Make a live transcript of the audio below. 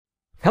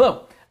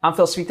Hello, I'm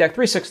Phil Svitek,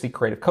 360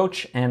 Creative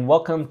Coach, and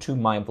welcome to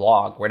my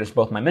blog, where it is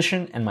both my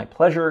mission and my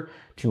pleasure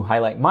to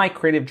highlight my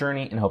creative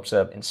journey in hopes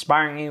of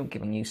inspiring you,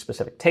 giving you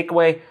specific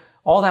takeaway.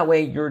 All that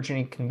way, your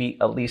journey can be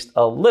at least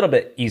a little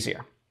bit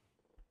easier.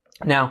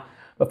 Now,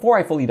 before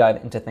I fully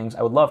dive into things,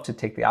 I would love to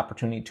take the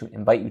opportunity to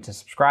invite you to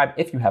subscribe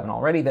if you haven't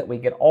already. That way,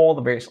 you get all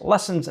the various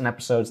lessons and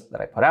episodes that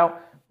I put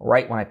out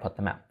right when I put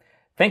them out.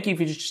 Thank you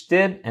if you just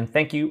did, and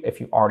thank you if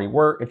you already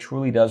were. It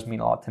truly does mean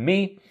a lot to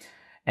me,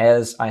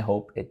 as I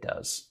hope it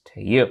does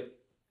to you.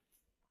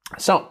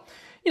 So,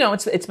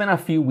 it's been a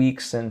few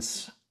weeks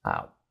since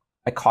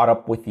I caught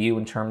up with you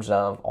in terms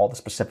of all the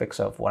specifics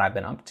of what I've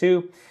been up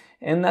to,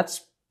 and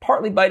that's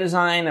partly by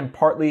design and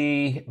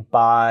partly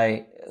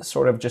by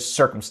sort of just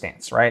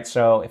circumstance, right?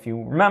 So if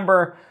you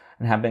remember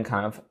and have been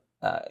kind of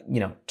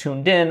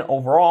tuned in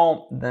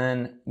overall,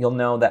 then you'll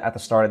know that at the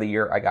start of the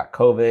year I got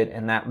COVID,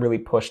 and that really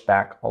pushed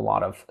back a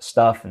lot of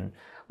stuff and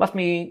left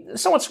me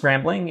somewhat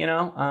scrambling.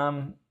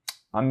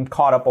 I'm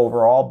caught up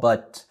overall,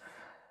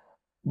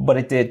 but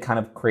it did kind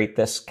of create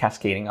this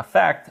cascading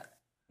effect.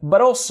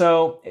 But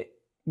also,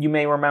 you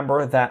may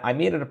remember that I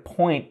made it a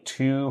point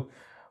to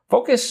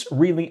focus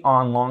really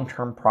on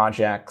long-term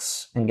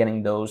projects and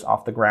getting those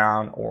off the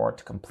ground or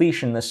to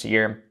completion this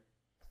year.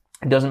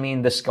 It doesn't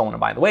mean this is going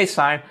by the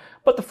wayside,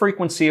 but the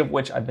frequency of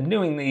which I've been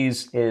doing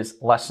these is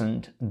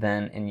lessened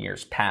than in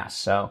years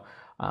past. So,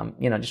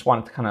 just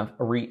wanted to kind of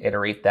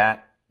reiterate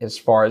that as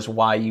far as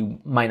why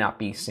you might not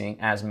be seeing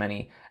as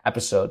many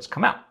episodes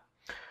come out.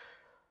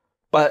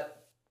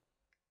 But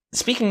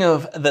speaking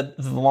of the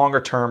longer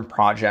term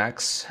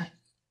projects,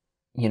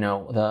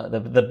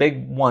 the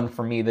big one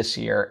for me this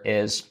year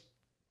is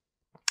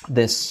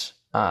this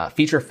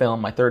feature film,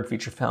 my third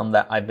feature film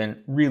that I've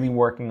been really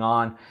working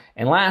on.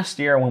 And last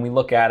year, when we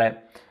look at it,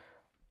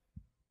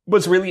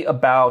 was really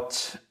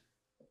about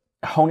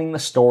honing the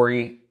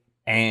story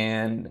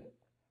and,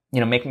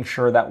 making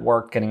sure that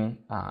work, getting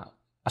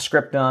a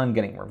script done,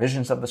 getting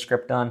revisions of the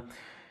script done.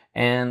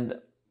 And,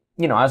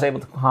 I was able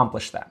to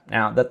accomplish that.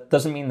 Now, that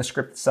doesn't mean the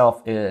script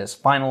itself is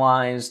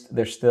finalized.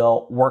 There's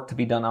still work to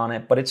be done on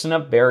it, but it's in a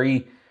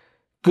very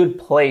good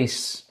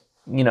place,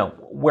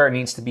 where it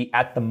needs to be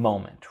at the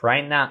moment,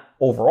 right? Not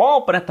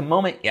overall, but at the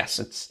moment,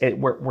 yes,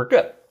 we're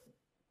good.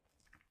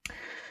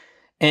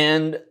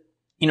 And,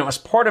 as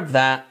part of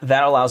that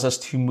allows us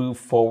to move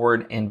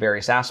forward in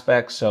various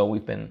aspects. So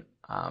we've been,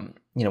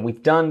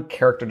 we've done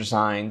character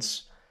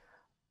designs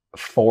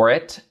for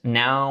it.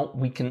 Now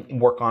we can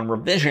work on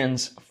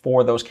revisions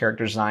for those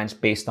character designs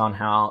based on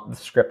how the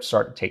script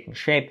started taking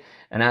shape.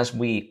 And as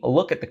we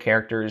look at the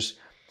characters,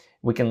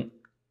 we can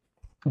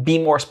be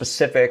more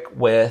specific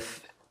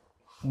with,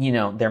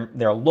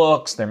 their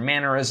looks, their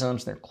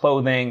mannerisms, their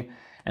clothing,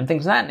 and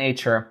things of that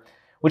nature,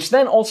 which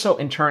then also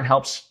in turn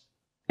helps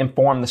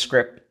inform the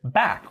script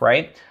back,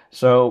 right?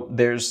 So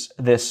there's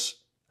this,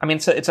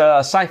 it's a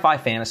sci-fi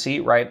fantasy,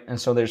 right? And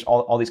so there's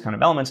all these kind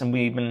of elements, and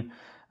we've been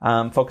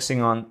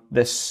focusing on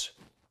this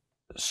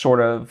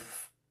sort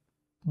of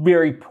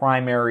very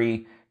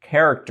primary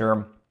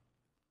character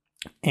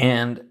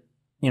and,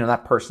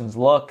 that person's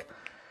look.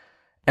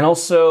 And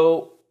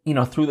also,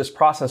 through this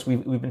process,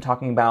 we've been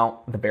talking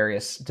about the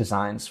various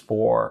designs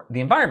for the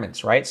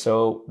environments, right?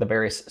 So the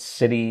various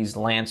cities,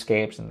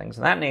 landscapes, and things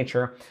of that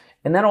nature.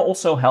 And that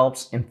also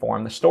helps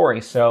inform the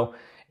story. So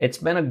it's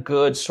been a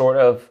good sort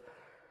of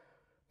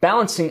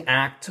balancing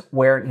act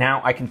where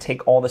now I can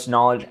take all this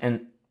knowledge,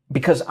 and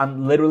because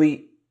I'm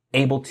literally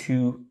able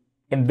to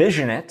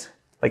envision it,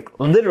 like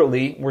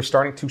literally we're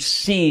starting to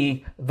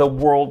see the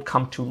world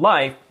come to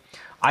life,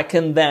 I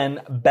can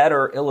then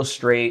better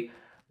illustrate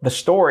the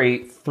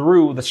story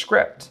through the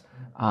script.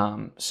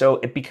 So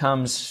it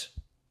becomes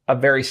a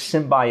very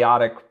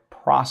symbiotic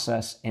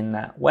process in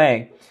that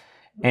way.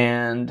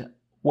 And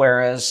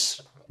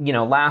whereas,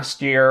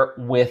 last year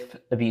with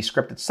the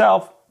script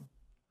itself,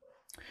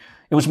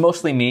 it was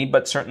mostly me,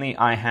 but certainly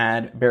I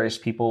had various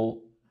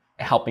people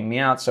helping me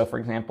out. So for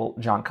example,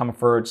 John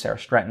Comerford, Sarah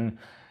Stretton,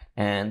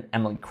 and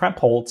Emily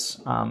Krempholtz,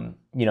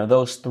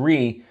 those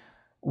three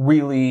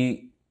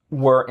really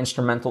were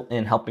instrumental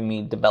in helping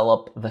me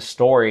develop the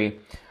story.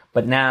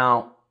 But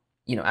now,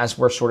 as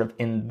we're sort of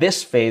in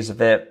this phase of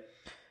it,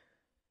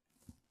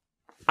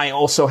 I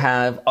also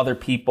have other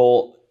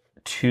people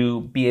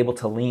to be able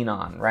to lean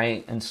on,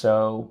 right? And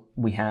so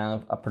we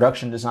have a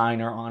production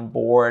designer on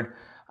board,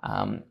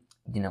 a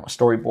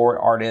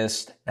storyboard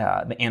artist.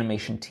 The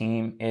animation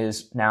team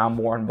is now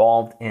more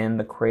involved in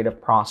the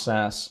creative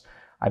process.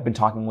 I've been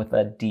talking with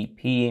a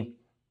DP.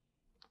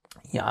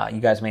 Yeah, you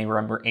guys may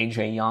remember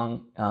AJ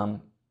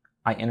Young.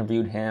 I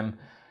interviewed him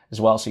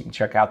as well, so you can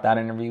check out that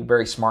interview.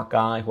 Very smart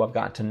guy who I've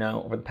gotten to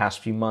know over the past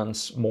few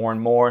months more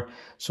and more.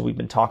 So we've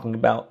been talking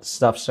about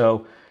stuff.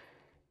 So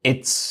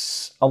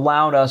it's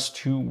allowed us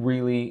to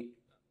really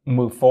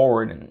move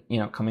forward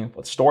and, coming up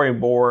with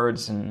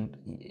storyboards and,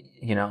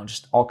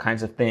 just all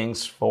kinds of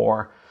things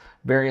for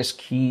various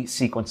key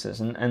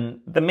sequences. And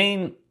the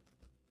main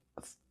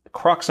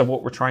crux of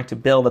what we're trying to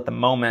build at the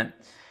moment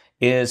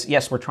is,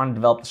 yes, we're trying to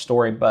develop the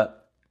story,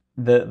 but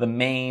the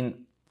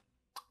main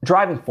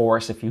driving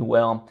force, if you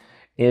will,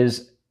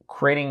 is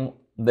creating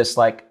this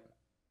like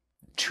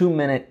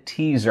 2-minute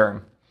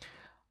teaser.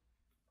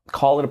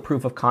 Call it a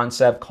proof of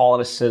concept, call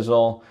it a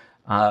sizzle.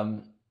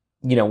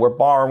 We're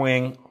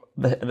borrowing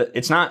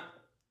it's not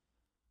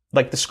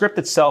like the script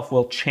itself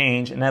will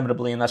change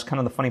inevitably. And that's kind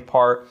of the funny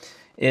part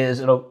is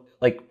it'll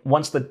like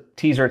once the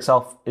teaser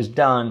itself is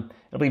done,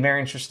 it'll be very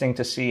interesting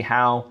to see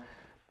how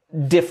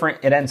different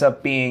it ends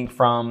up being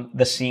from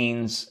the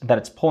scenes that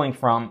it's pulling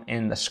from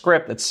in the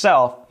script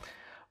itself.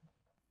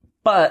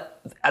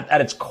 But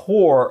at its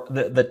core,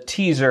 the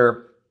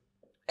teaser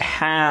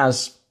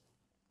has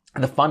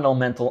the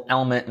fundamental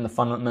element and the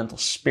fundamental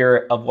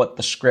spirit of what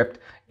the script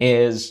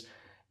is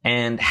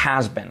and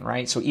has been,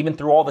 right? So even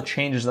through all the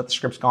changes that the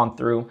script's gone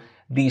through,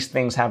 these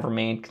things have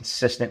remained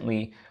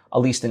consistently, at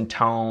least in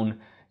tone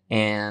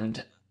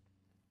and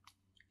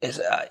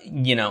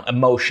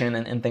emotion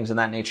and things of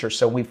that nature.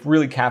 So we've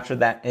really captured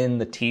that in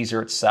the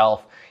teaser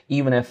itself,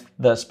 even if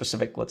the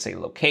specific, let's say,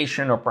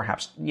 location or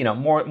perhaps,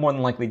 more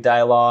than likely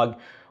dialogue,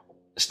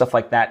 stuff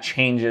like that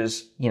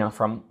changes,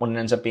 from when it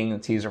ends up being in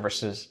the teaser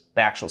versus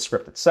the actual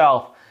script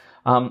itself.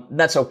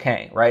 That's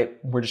okay,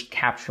 right? We're just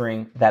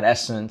capturing that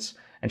essence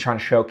and trying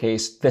to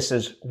showcase this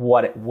is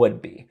what it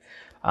would be.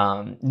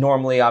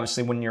 Normally,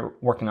 obviously, when you're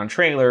working on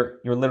trailer,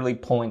 you're literally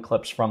pulling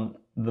clips from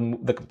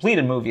the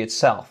completed movie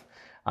itself.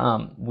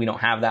 We don't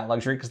have that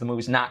luxury because the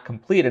movie's not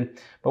completed,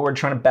 but we're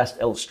trying to best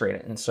illustrate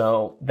it. And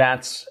so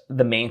that's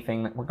the main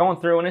thing that we're going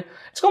through. And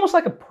it's almost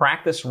like a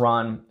practice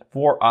run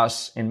for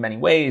us in many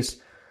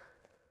ways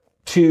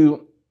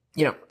to,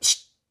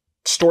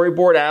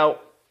 storyboard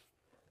out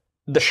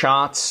the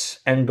shots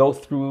and go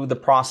through the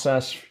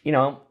process,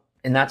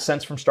 in that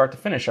sense from start to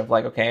finish of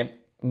like, okay,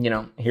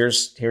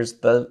 here's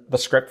the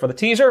script for the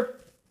teaser.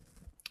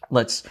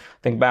 Let's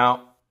think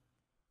about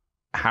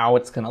how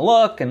it's going to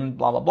look and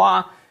blah, blah,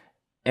 blah.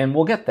 And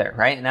we'll get there,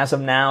 right? And as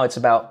of now, it's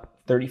about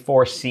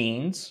 34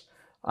 scenes,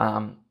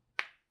 and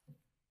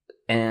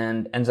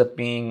ends up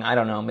being, I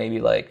don't know, maybe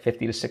like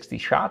 50 to 60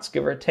 shots,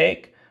 give or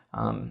take.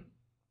 So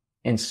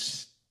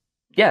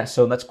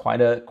that's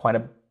quite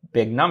a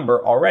big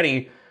number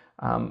already.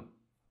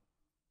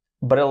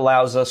 But it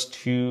allows us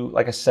to,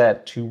 like I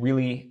said, to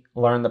really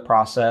learn the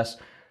process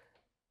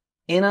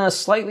in a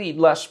slightly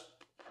less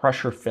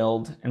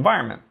pressure-filled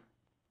environment.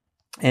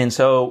 And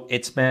so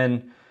it's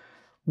been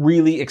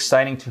really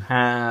exciting to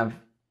have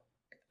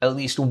at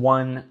least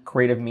one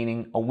creative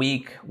meeting a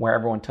week where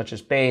everyone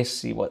touches base,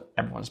 see what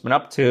everyone's been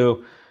up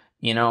to,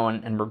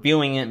 and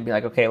reviewing it and be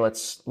like, okay,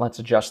 let's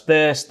adjust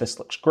this. This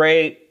looks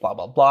great, blah,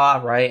 blah,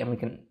 blah, right?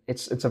 And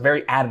it's a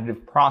very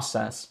additive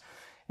process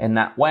in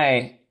that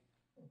way.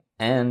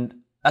 And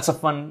that's a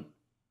fun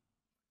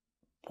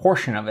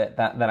portion of it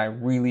that I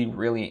really,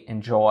 really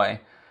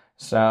enjoy.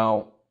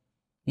 So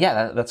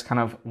yeah, that's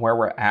kind of where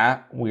we're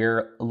at.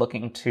 We're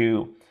looking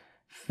to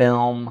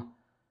film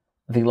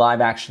the live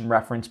action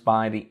reference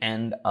by the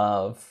end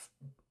of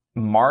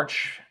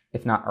March,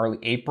 if not early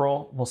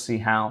April. We'll see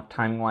how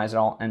timing wise it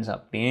all ends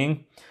up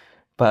being.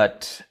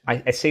 But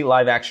I say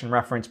live action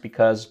reference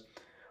because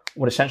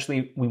what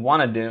essentially we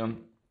want to do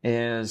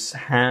is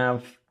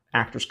have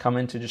actors come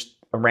into just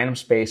a random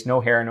space, no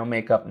hair, no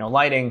makeup, no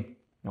lighting,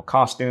 no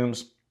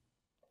costumes,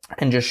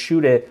 and just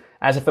shoot it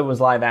as if it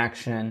was live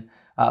action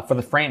for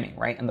the framing,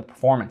 right? And the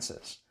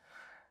performances.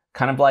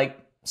 Kind of like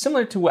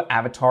similar to what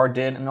Avatar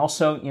did. And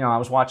also, I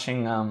was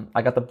watching,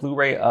 I got the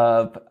Blu-ray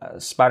of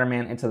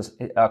Spider-Man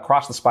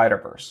Across the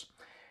Spider-Verse.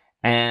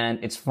 And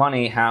it's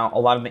funny how a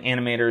lot of the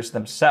animators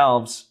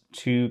themselves,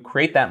 to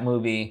create that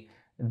movie,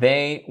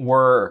 they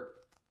were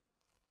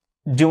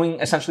doing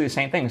essentially the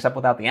same thing, except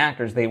without the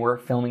actors. They were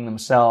filming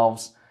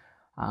themselves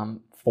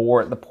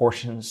for the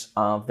portions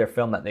of their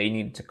film that they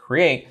needed to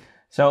create.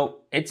 So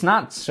it's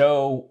not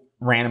so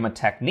random a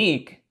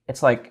technique.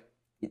 It's like,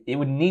 it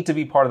would need to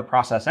be part of the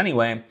process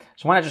anyway.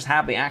 So why not just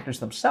have the actors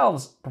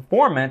themselves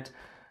perform it?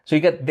 So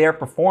you get their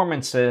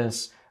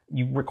performances,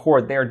 you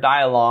record their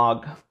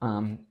dialogue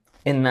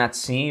in that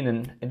scene,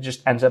 and it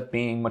just ends up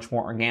being much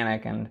more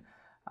organic and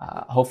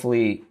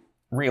hopefully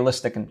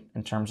realistic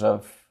in terms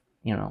of,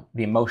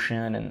 the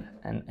emotion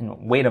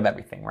and weight of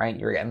everything, right?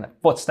 You're getting the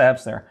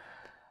footsteps,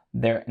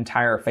 their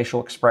entire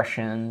facial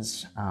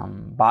expressions,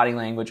 body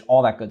language,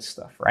 all that good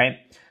stuff, right?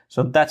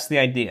 So that's the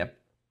idea.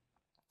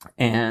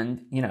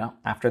 And,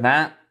 after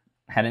that,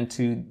 head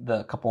into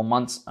the couple of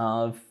months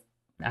of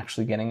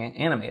actually getting it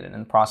animated.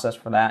 And the process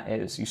for that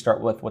is you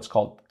start with what's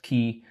called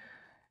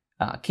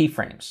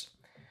keyframes.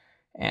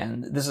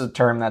 And this is a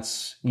term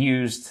that's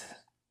used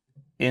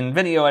in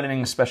video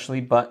editing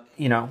especially, but,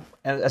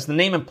 as the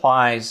name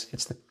implies,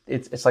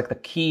 it's like the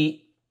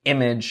key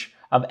image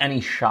of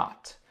any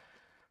shot.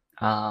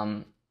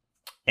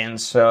 And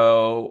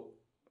so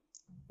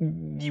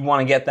you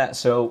want to get that.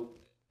 So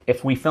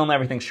if we film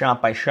everything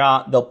shot by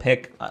shot, they'll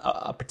pick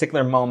a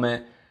particular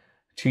moment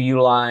to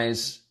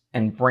utilize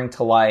and bring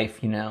to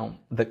life,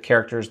 the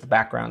characters, the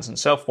backgrounds, and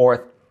so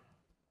forth,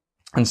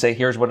 and say,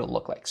 here's what it'll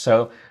look like.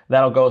 So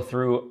that'll go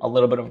through a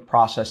little bit of a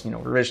process,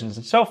 revisions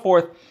and so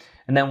forth.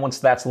 And then once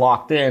that's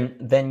locked in,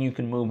 then you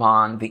can move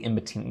on the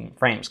in-between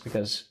frames,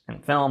 because in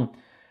film,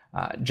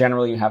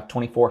 generally you have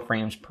 24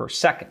 frames per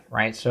second,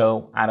 right?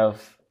 So out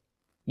of,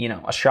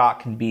 a shot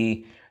can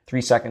be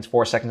 3 seconds,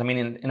 4 seconds. I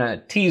mean, in a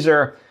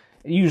teaser,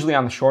 usually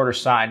on the shorter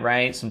side,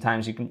 right?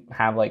 Sometimes you can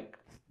have like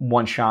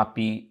one shot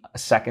be a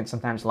second,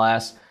 sometimes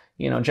less.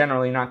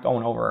 Generally not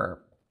going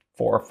over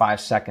 4 or 5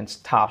 seconds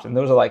tops. And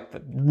those are like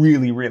the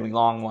really, really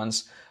long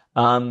ones,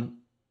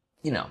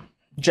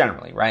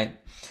 generally, right?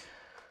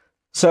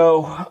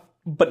 So,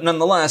 but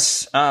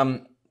nonetheless,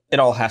 it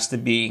all has to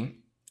be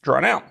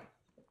drawn out.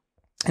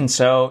 And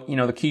so, the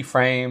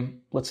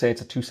keyframe, let's say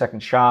it's a 2-second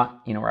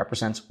shot,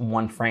 represents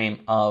 1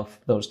 frame of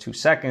those 2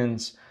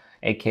 seconds,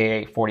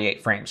 aka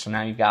 48 frames. So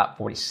now you've got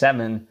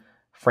 47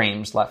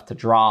 frames left to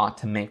draw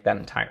to make that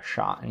entire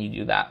shot. And you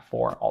do that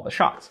for all the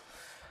shots.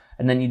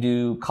 And then you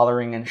do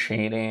coloring and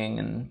shading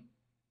and,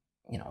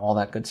 all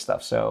that good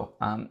stuff. So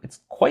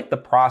it's quite the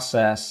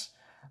process.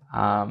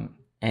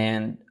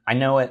 And I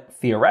know it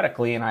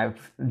theoretically, and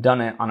I've done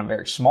it on a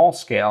very small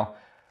scale,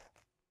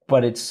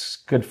 but it's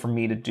good for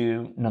me to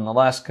do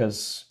nonetheless,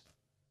 because,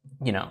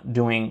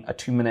 doing a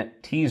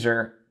 2-minute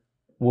teaser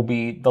will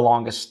be the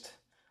longest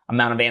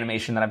amount of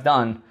animation that I've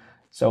done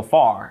so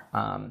far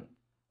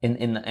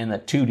in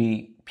the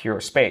 2D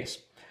pure space.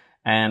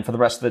 And for the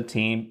rest of the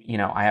team,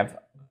 I have,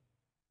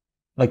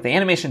 like, the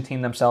animation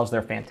team themselves,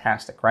 they're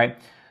fantastic, right?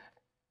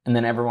 And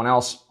then everyone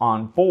else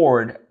on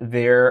board,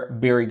 they're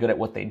very good at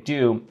what they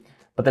do,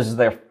 but this is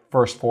their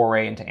first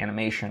foray into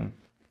animation.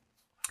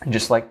 And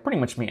just like pretty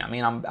much me, I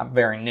mean, I'm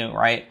very new,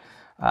 right?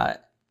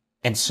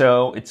 And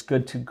so it's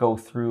good to go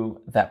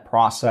through that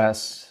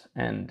process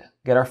and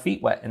get our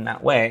feet wet in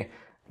that way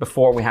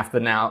before we have to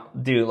now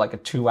do like a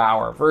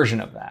 2-hour version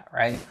of that,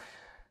 right?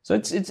 So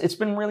it's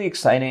been really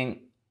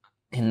exciting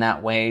in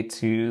that way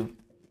to,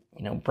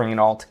 bring it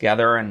all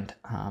together. And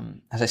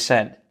as I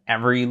said,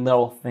 every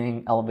little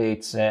thing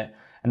elevates it.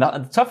 And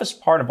the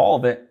toughest part of all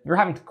of it, you're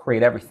having to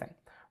create everything,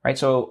 right?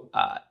 So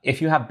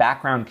if you have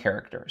background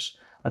characters,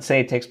 let's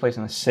say it takes place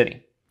in a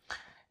city,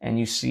 and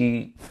you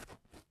see,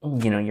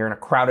 you're in a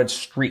crowded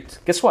street.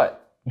 Guess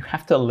what? You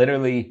have to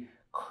literally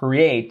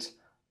create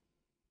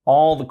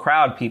all the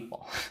crowd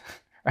people,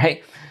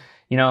 right?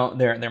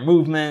 Their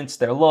movements,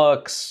 their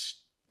looks,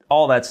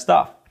 all that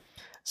stuff.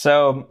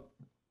 So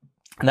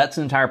that's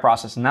an entire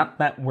process. Not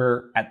that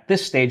we're at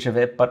this stage of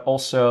it, but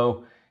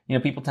also,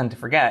 people tend to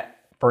forget,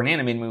 for an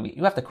animated movie,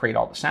 you have to create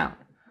all the sound.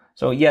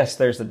 So yes,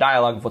 there's the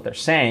dialogue of what they're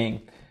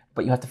saying,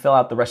 but you have to fill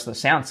out the rest of the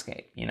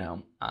soundscape.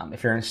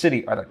 If you're in a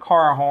city, are there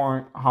car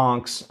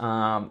honks,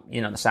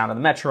 the sound of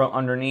the metro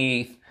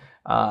underneath,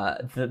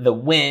 the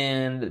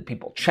wind,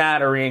 people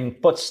chattering,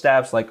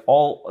 footsteps,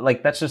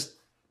 that's just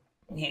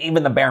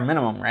even the bare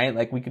minimum, right?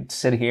 Like, we could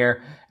sit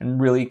here and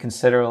really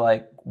consider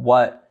like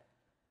what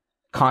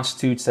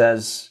constitutes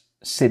as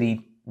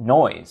city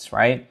noise,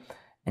 right?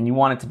 And you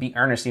want it to be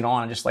earnest. You don't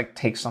want to just like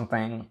take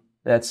something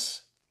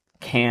that's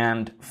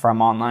canned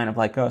from online of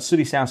like,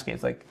 city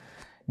soundscapes. Like,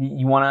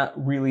 you want to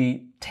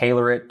really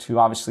tailor it to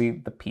obviously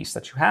the piece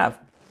that you have.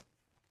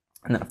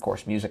 And then of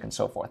course music and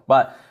so forth.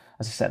 But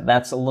as I said,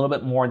 that's a little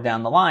bit more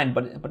down the line,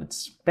 but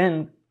it's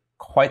been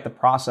quite the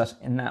process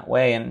in that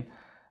way. And,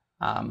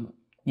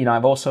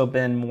 I've also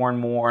been more and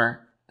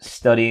more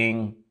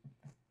studying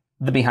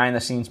the behind the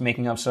scenes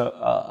making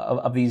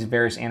of these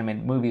various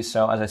animated movies.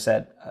 So as I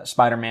said,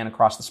 Spider-Man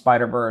Across the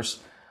Spider-Verse,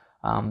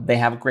 they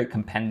have a great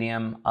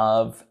compendium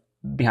of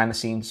behind the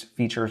scenes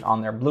features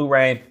on their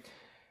Blu-ray.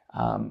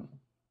 A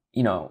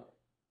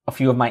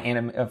few of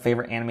my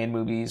favorite animated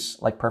movies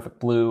like Perfect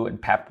Blue and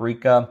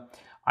Paprika,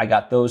 I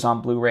got those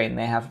on Blu-ray, and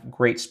they have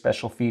great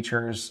special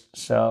features.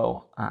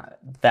 So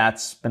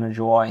that's been a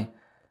joy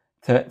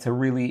to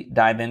really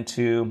dive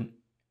into.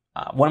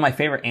 One of my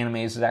favorite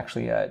animes is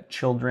actually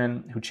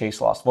Children Who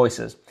Chase Lost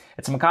Voices.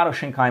 It's a Makoto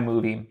Shinkai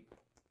movie.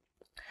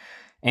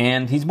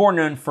 And he's more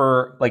known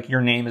for, like,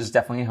 Your Name is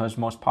definitely his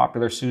most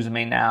popular.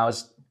 Suzume Now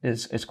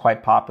is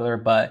quite popular.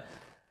 But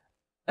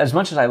as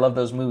much as I love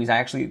those movies, I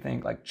actually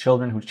think, like,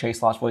 Children Who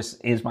Chase Lost Voices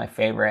is my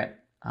favorite.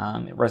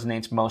 It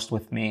resonates most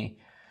with me.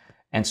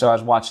 And so I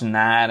was watching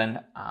that, and,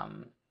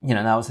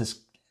 that was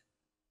his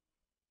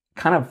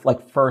kind of,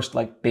 like, first,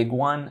 like, big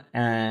one,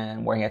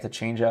 and where he had to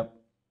change up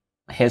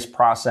his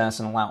process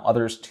and allow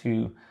others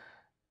to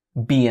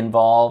be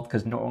involved,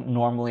 because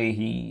normally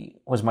he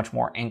was much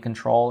more in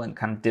control and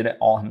kind of did it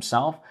all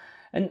himself.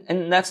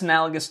 And that's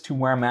analogous to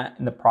where I'm at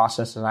in the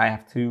process, that I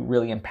have to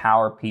really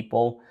empower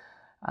people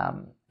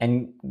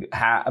and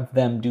have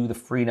them do the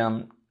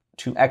freedom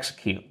to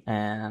execute.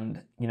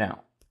 And,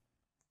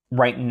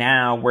 right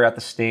now we're at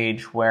the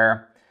stage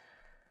where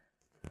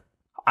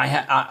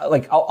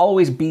I'll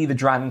always be the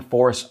driving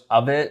force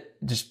of it,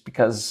 just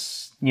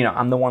because,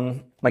 I'm the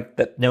one like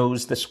that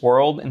knows this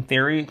world in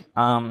theory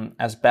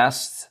as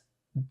best.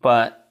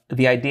 But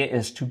the idea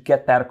is to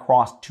get that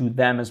across to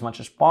them as much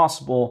as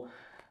possible,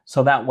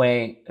 so that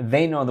way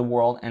they know the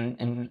world,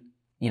 and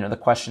the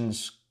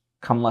questions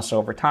come less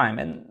over time.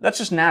 And that's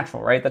just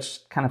natural, right?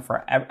 That's kind of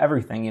for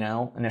everything.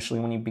 Initially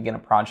when you begin a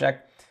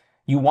project,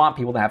 you want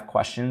people to have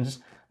questions,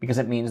 because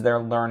it means they're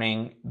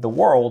learning the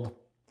world.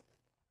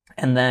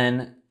 And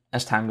then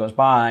as time goes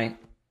by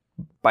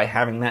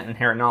having that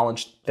inherent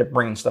knowledge, they're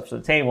bringing stuff to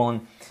the table.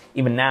 And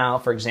even now,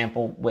 for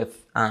example,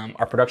 with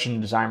our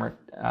production designer,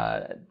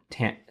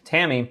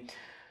 Tammy,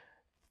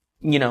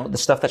 the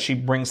stuff that she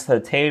brings to the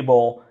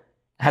table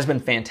has been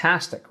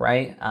fantastic,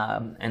 right?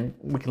 And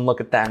we can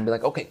look at that and be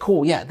like, okay,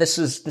 cool, yeah, this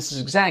is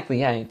exactly,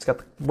 yeah, it's got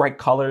the right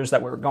colors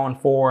that we were going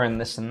for and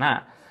this and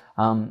that.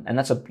 And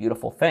that's a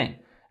beautiful thing.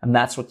 And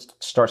that's what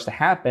starts to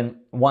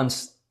happen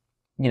once,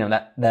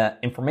 that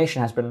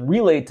information has been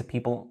relayed to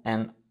people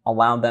and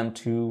allowed them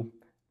to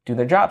do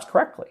their jobs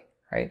correctly,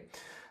 right?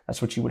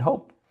 That's what you would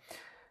hope.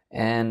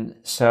 And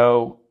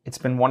so it's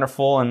been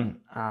wonderful. And,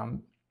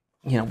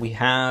 we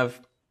have,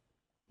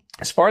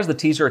 as far as the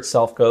teaser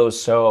itself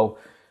goes, so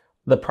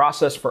the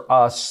process for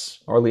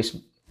us, or at least,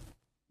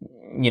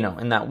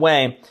 in that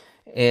way,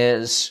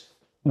 is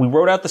we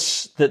wrote out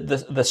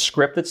the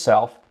script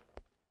itself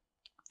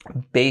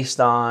based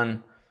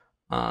on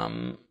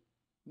the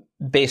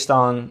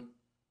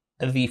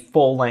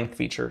full length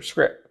feature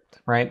script,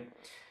 right?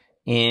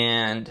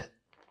 And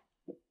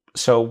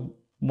so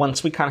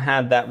once we kind of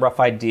had that rough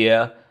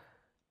idea,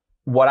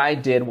 what I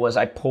did was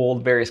I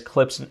pulled various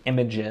clips and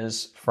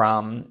images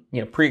from,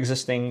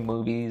 pre-existing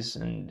movies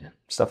and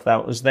stuff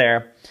that was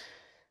there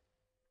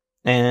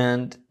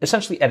and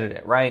essentially edited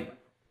it, right?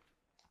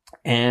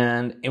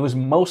 And it was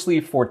mostly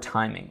for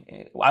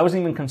timing. I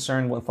wasn't even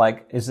concerned with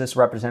is this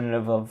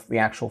representative of the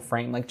actual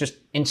frame? Just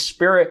in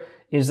spirit,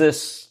 is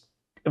this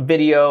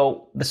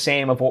video the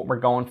same of what we're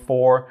going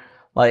for?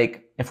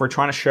 If we're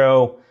trying to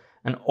show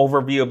an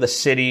overview of the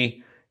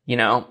city,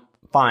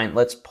 fine,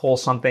 let's pull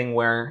something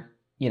where,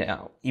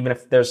 even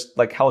if there's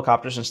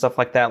helicopters and stuff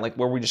like that,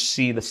 where we just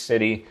see the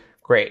city,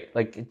 great.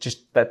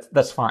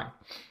 That's fine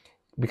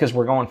because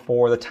we're going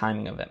for the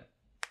timing of it.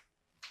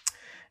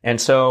 And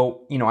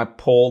so, I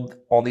pulled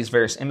all these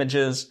various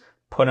images,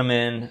 put them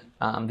in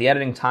the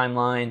editing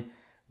timeline,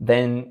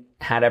 then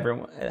had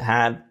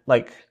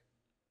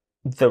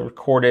the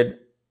recorded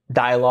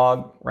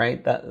dialogue,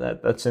 right?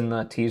 That's in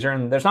the teaser.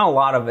 And there's not a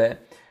lot of it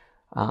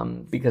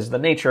because of the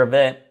nature of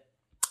it,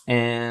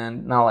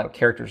 and not a lot of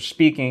characters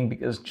speaking,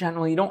 because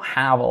generally you don't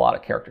have a lot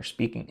of characters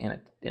speaking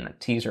in a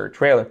teaser or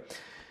trailer.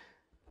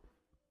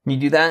 You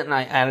do that, and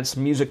I added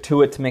some music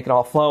to it to make it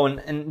all flow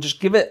and just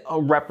give it a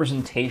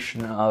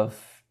representation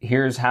of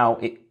here's how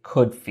it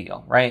could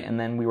feel, right? And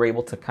then we were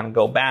able to kind of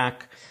go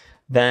back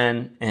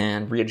then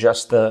and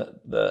readjust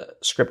the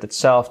script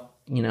itself,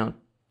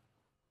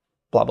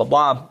 blah, blah,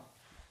 blah,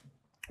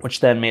 which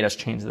then made us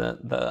change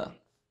the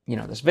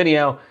this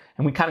video.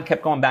 And we kind of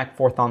kept going back and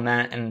forth on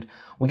that. And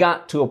we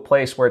got to a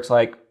place where it's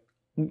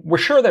we're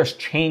sure there's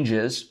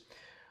changes,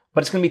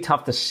 but it's going to be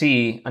tough to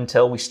see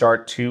until we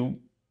start to,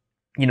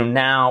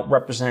 now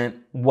represent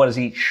what does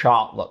each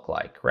shot look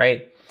like,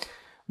 right?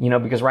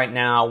 Because right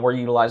now we're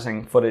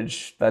utilizing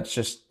footage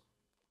that's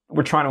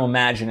we're trying to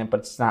imagine it,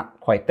 but it's not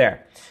quite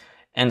there.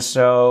 And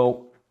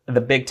so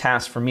the big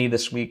task for me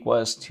this week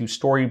was to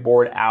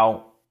storyboard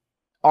out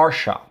our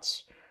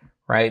shots,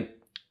 right?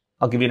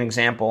 I'll give you an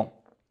example.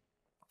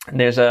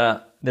 There's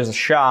a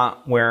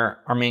shot where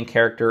our main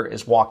character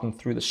is walking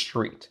through the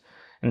street,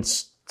 and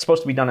it's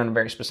supposed to be done in a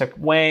very specific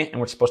way,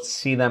 and we're supposed to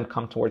see them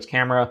come towards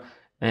camera,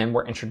 and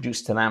we're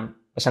introduced to them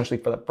essentially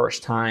for the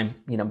first time,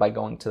 by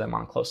going to them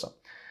on close-up.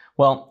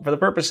 Well, for the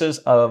purposes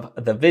of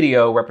the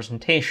video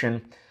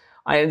representation,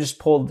 I just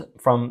pulled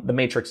from The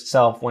Matrix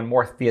itself when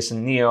Morpheus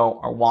and Neo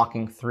are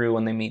walking through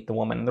and they meet the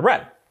woman in the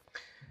red.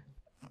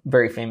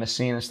 Very famous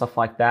scene and stuff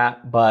like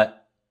that,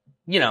 but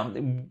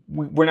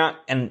we're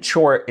not, and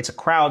sure, it's a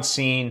crowd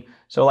scene,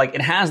 so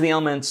it has the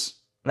elements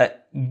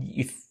that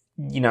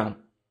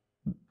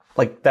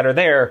that are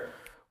there,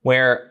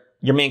 where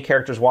your main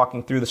character's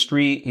walking through the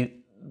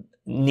street,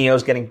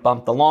 Neo's getting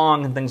bumped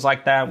along and things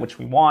like that, which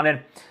we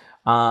wanted.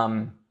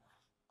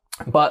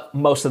 But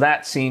most of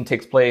that scene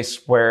takes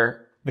place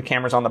where the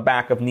camera's on the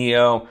back of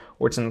Neo,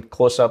 or it's in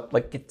close up.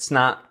 It's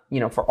not,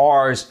 for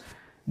ours,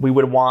 we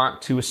would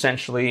want to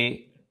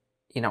essentially,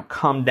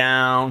 come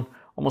down,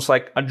 almost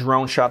like a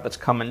drone shot that's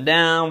coming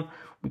down.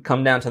 We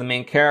come down to the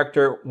main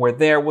character, we're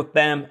there with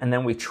them, and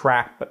then we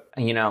track,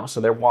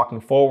 so they're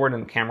walking forward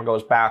and the camera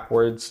goes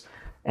backwards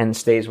and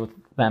stays with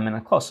them in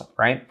a close-up,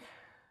 right?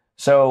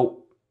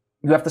 So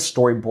you have to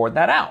storyboard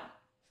that out.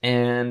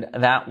 And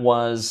that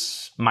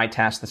was my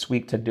task this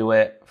week, to do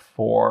it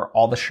for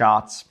all the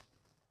shots.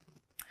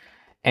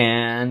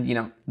 And,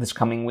 this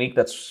coming week,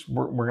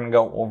 we're going to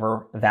go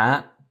over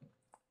that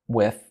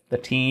with the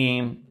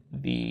team,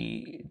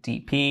 the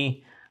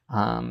DP,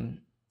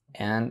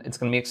 and it's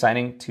going to be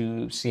exciting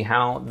to see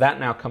how that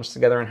now comes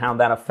together and how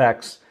that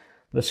affects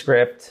the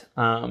script,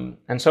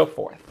 and so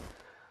forth.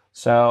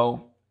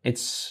 So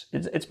it's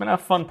been a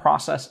fun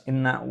process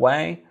in that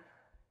way.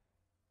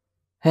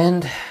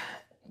 And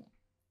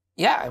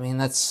yeah,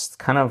 that's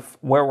kind of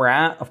where we're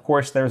at. Of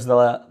course, there's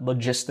the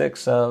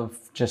logistics of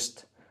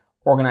just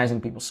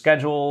organizing people's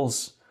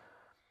schedules,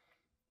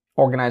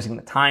 organizing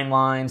the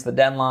timelines, the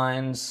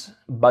deadlines,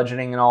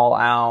 budgeting it all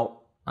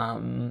out.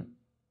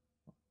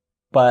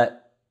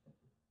 but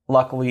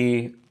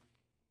luckily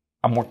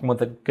I'm working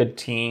with a good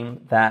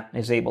team that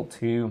is able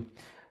to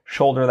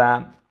shoulder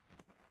that.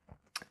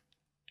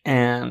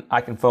 And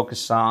I can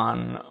focus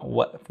on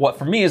what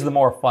for me is the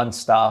more fun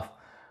stuff,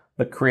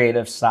 the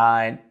creative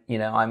side.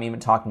 I'm even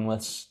talking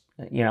with,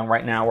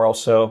 right now we're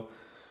also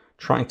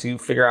trying to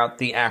figure out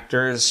the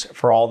actors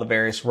for all the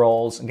various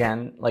roles.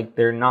 Again, like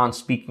they're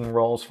non-speaking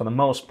roles for the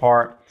most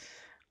part,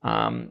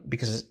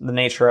 because the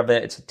nature of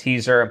it's a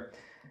teaser.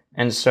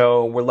 And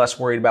so we're less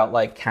worried about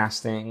like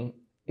casting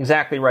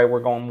exactly right.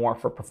 We're going more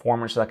for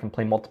performers that can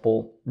play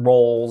multiple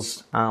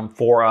roles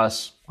for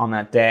us on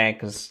that day,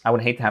 because I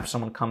would hate to have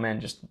someone come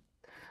in just,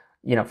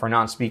 for a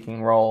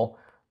non-speaking role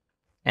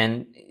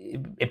and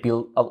it'd be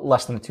a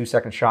less than a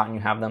 2-second shot and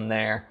you have them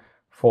there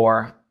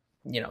for,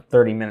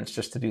 30 minutes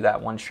just to do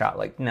that one shot.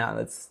 Like,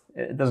 no,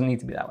 it doesn't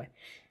need to be that way.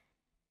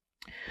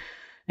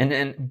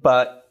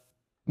 But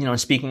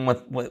speaking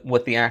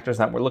with the actors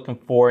that we're looking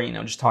for,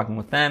 just talking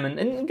with them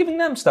and giving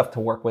them stuff to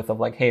work with of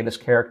like, hey, this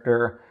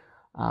character,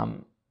 they're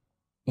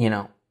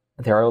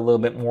a little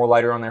bit more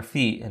lighter on their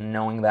feet, and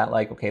knowing that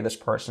like, okay, this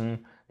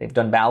person, they've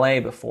done ballet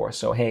before.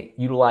 So, hey,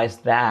 utilize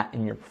that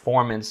in your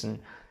performance and,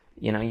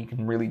 you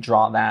can really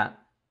draw that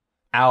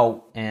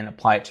out and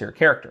apply it to your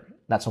character.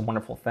 That's a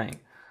wonderful thing.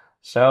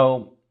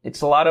 So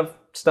it's a lot of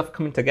stuff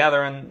coming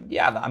together. And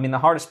yeah, the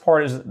hardest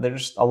part is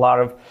there's a lot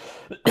of,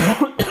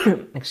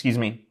 excuse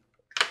me,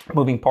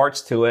 moving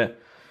parts to it.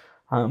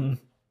 And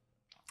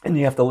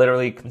you have to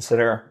literally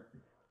consider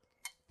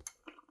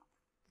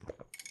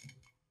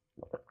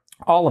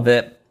all of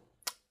it,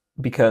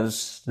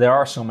 because there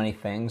are so many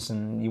things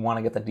and you want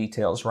to get the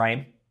details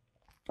right.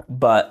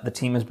 But the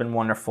team has been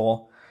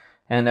wonderful,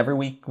 and every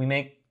week we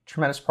make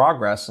tremendous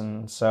progress.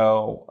 And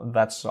so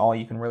that's all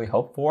you can really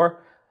hope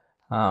for.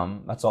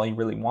 That's all you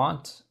really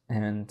want.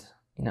 And,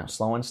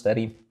 slow and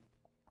steady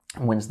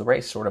wins the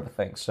race, sort of a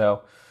thing.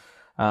 So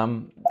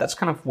that's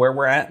kind of where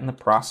we're at in the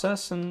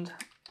process. And,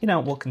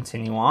 we'll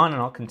continue on,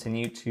 and I'll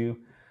continue to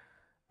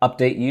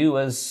update you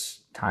as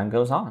time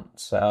goes on.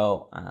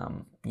 So,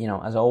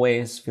 as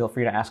always, feel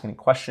free to ask any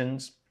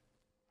questions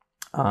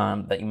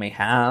that you may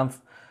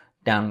have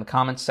down in the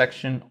comments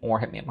section, or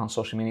hit me up on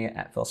social media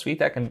at Phil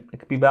Svitek. And it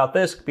could be about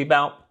this, it could be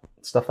about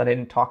stuff that I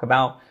didn't talk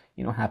about.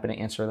 Happy to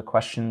answer the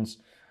questions.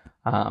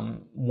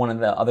 One of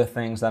the other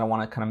things that I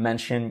want to kind of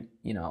mention,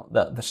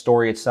 the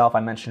story itself, I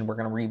mentioned we're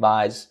going to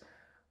revise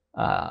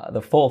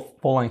the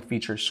full-length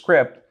feature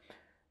script,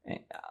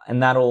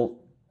 and that'll,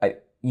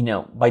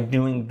 by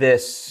doing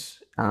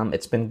this,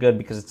 it's been good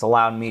because it's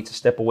allowed me to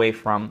step away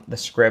from the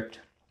script,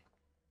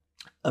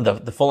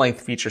 the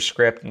full-length feature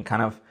script, and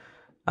kind of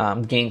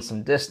gain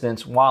some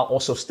distance, while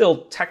also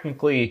still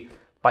technically,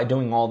 by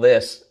doing all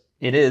this,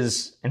 it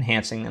is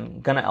enhancing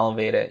and going to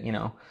elevate it,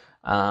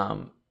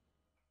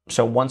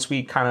 So once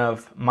we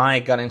my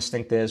gut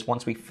instinct is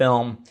once we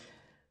film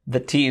the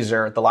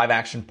teaser, the live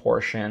action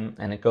portion,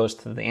 and it goes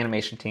to the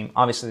animation team,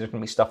 obviously there's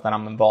going to be stuff that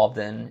I'm involved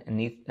in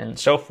and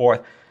so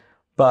forth,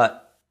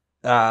 but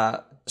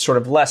sort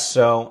of less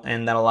so,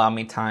 and that allowed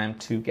me time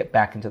to get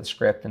back into the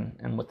script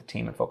and with the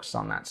team and focus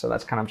on that. So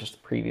that's kind of just a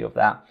preview of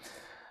that.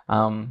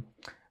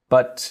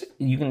 But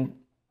you can,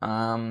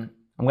 I'm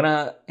going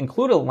to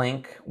include a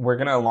link. We're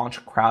going to launch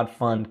a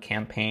crowdfund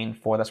campaign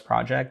for this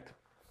project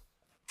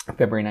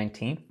February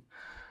 19th.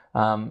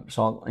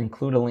 So I'll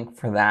include a link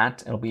for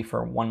that. It'll be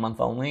for 1 month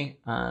only.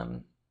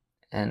 And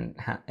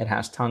it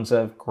has tons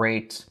of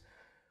great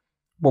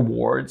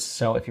rewards.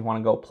 So if you want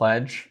to go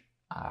pledge,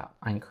 I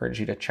encourage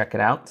you to check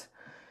it out.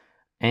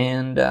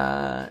 And,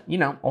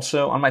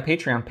 also on my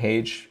Patreon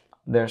page,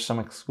 there's some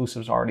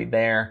exclusives already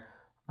there.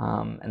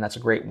 And that's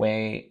a great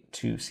way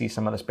to see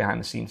some of this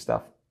behind the scenes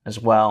stuff as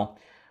well.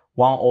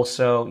 While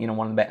also,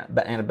 one of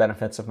the added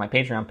benefits of my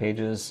Patreon page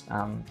is,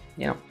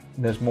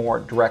 there's more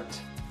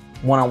direct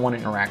one-on-one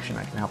interaction.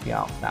 I can help you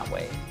out that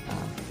way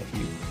if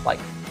you like.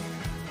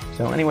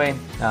 So anyway,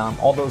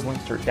 all those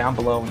links are down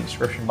below in the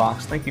description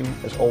box. Thank you,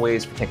 as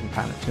always, for taking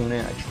time to tune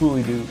in. I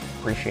truly do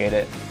appreciate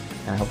it,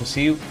 and I hope to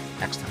see you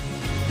next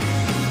time.